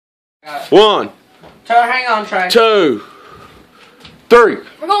1, Hang on, Trey. 2, 3.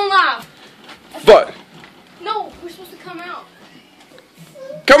 We're going live. But No, we're supposed to come out.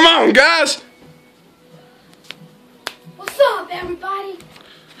 come on, guys. What's up, everybody?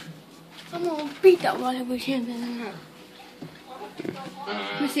 I'm gonna beat that one heavyweight champion.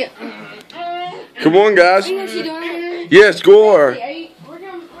 Let me see it. Come on, guys. Are you actually doing it? Yes, go.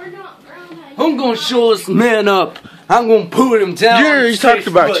 We're not. I'm gonna show this man up. I'm gonna put him down. Yeah, he's talked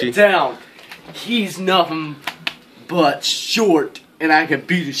about you. Down. He's nothing but short, and I can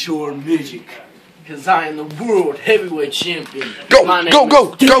beat a short midget. Cause I am the world heavyweight champion. Go, My name go,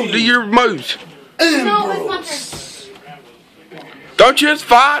 go, is go. Dean Do your moves. No, it's my turn. Don't just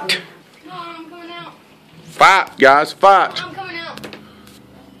fight. No, I'm coming out. Fight, guys, fight. I'm coming out.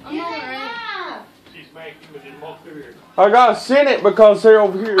 I'm rolling right. I gotta send it because they're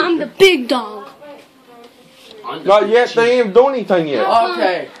over here. I'm the big dog. Not yet. They ain't doing anything yet.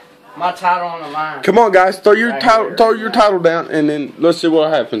 Okay, my title on the line. Come on, guys. Throw your Right title. here. Throw your title down, and then let's see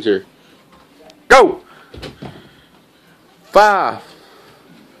what happens here. Go. 5,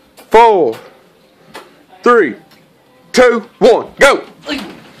 4, 3, 2, 1, go.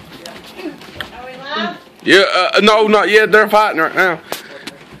 Yeah. No, not yet. They're fighting right now.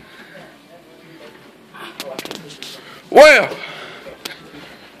 Well.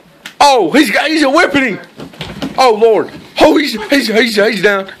 Oh, he's a whipping him. Oh Lord. Oh, he's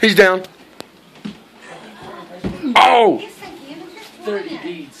down. He's down. Oh. 30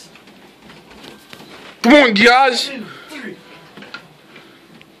 beats. Come on, guys.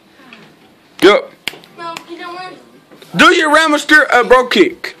 Yep. No, you don't win. Do your Ramaster bro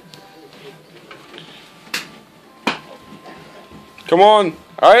kick. Come on.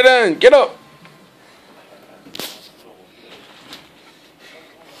 All right, then. Get up.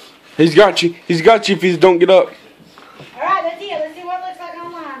 He's got you. He's got you if you don't get up.